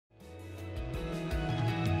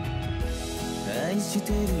し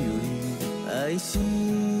てるより愛してる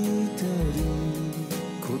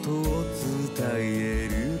ことを伝え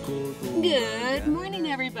ること。 Good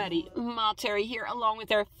morning, everybody. Ma Terry here, along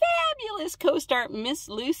with our fabulous co-star, Miss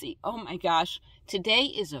Lucy. Oh my gosh, today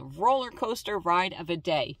is a roller coaster ride of a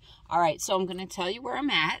day. All right, so I'm going to tell you where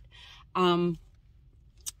I'm at.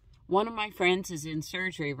 One of my friends is in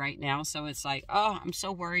surgery right now, so it's like, oh, I'm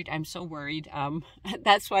so worried.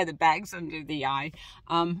 That's why the bag's under the eye.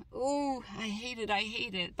 Oh, I hate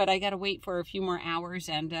it. But I got to wait for a few more hours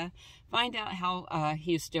and find out how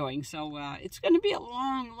he's doing. So it's going to be a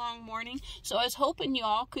long, long morning. So I was hoping you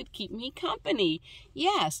all could keep me company.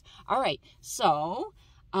 Yes. All right. So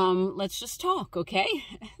let's just talk, okay?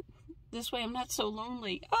 This way I'm not so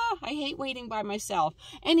lonely. Oh, I hate waiting by myself.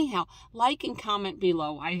 Anyhow, like and comment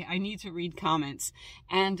below. I need to read comments.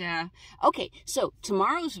 And, okay, so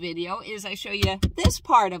tomorrow's video is I show you this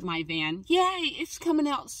part of my van. Yay, it's coming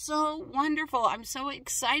out so wonderful. I'm so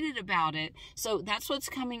excited about it. So that's what's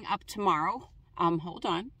coming up tomorrow. Hold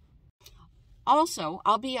on. Also,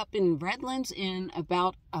 I'll be up in Redlands in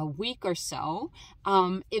about a week or so.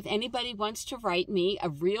 If anybody wants to write me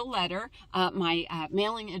a real letter, my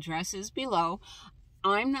mailing address is below.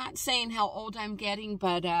 I'm not saying how old I'm getting,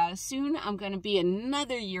 but soon I'm going to be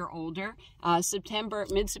another year older.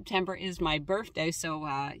 Mid-September is my birthday, so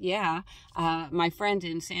yeah. My friend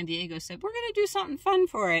in San Diego said, we're going to do something fun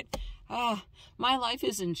for it. My life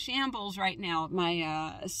is in shambles right now.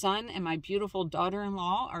 My son and my beautiful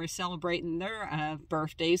daughter-in-law are celebrating their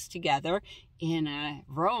birthdays together in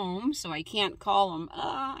Rome, so I can't call them.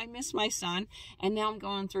 I miss my son. And now I'm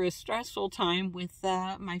going through a stressful time with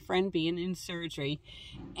my friend being in surgery.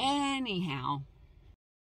 Anyhow,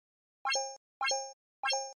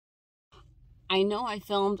 I know I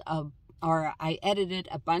filmed I edited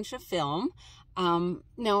a bunch of film.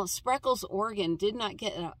 Now, Spreckles, Oregon did not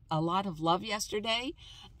get a lot of love yesterday.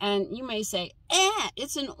 And you may say,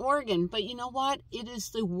 it's an organ. But you know what? It is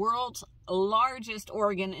the world's largest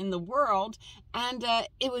organ in the world. And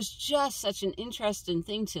it was just such an interesting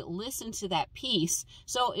thing to listen to that piece.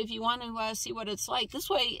 So if you want to see what it's like, this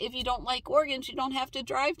way, if you don't like organs, you don't have to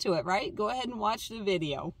drive to it, right? Go ahead and watch the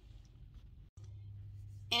video.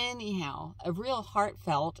 Anyhow, a real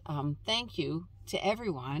heartfelt thank you to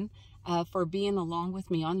everyone for being along with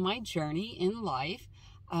me on my journey in life.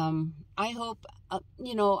 I hope,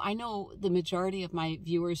 you know, I know the majority of my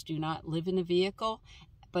viewers do not live in a vehicle,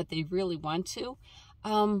 but they really want to.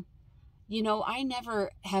 You know, I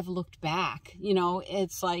never have looked back. You know,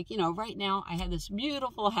 it's like, you know, right now I have this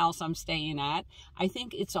beautiful house I'm staying at. I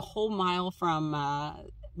think it's a whole mile from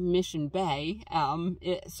Mission Bay,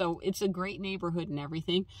 so it's a great neighborhood and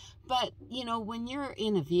everything. But, you know, when you're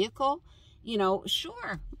in a vehicle, you know,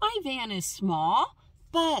 sure, my van is small,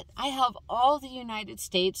 but I have all the United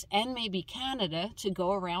States and maybe Canada to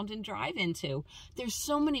go around and drive into. There's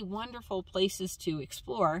so many wonderful places to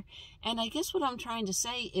explore. And I guess what I'm trying to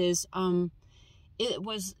say is, it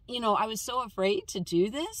was, you know, I was so afraid to do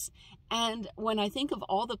this. And when I think of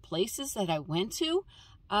all the places that I went to,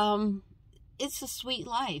 it's a sweet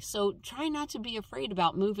life. So try not to be afraid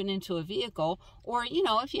about moving into a vehicle, or, you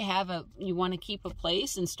know, if you want to keep a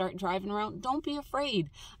place and start driving around, don't be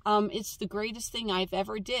afraid. It's the greatest thing I've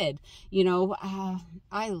ever did. You know,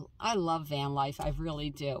 I love van life. I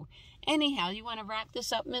really do. Anyhow, you want to wrap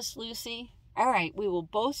this up, Miss Lucy? All right, we will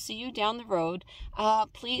both see you down the road.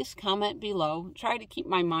 Please comment below. Try to keep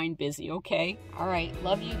my mind busy, okay? All right,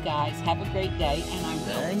 love you guys. Have a great day, and I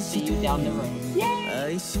will see you down the road.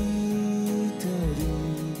 Yay!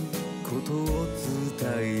 ことを伝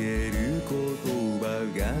える言葉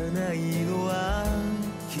がないのは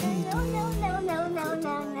きっと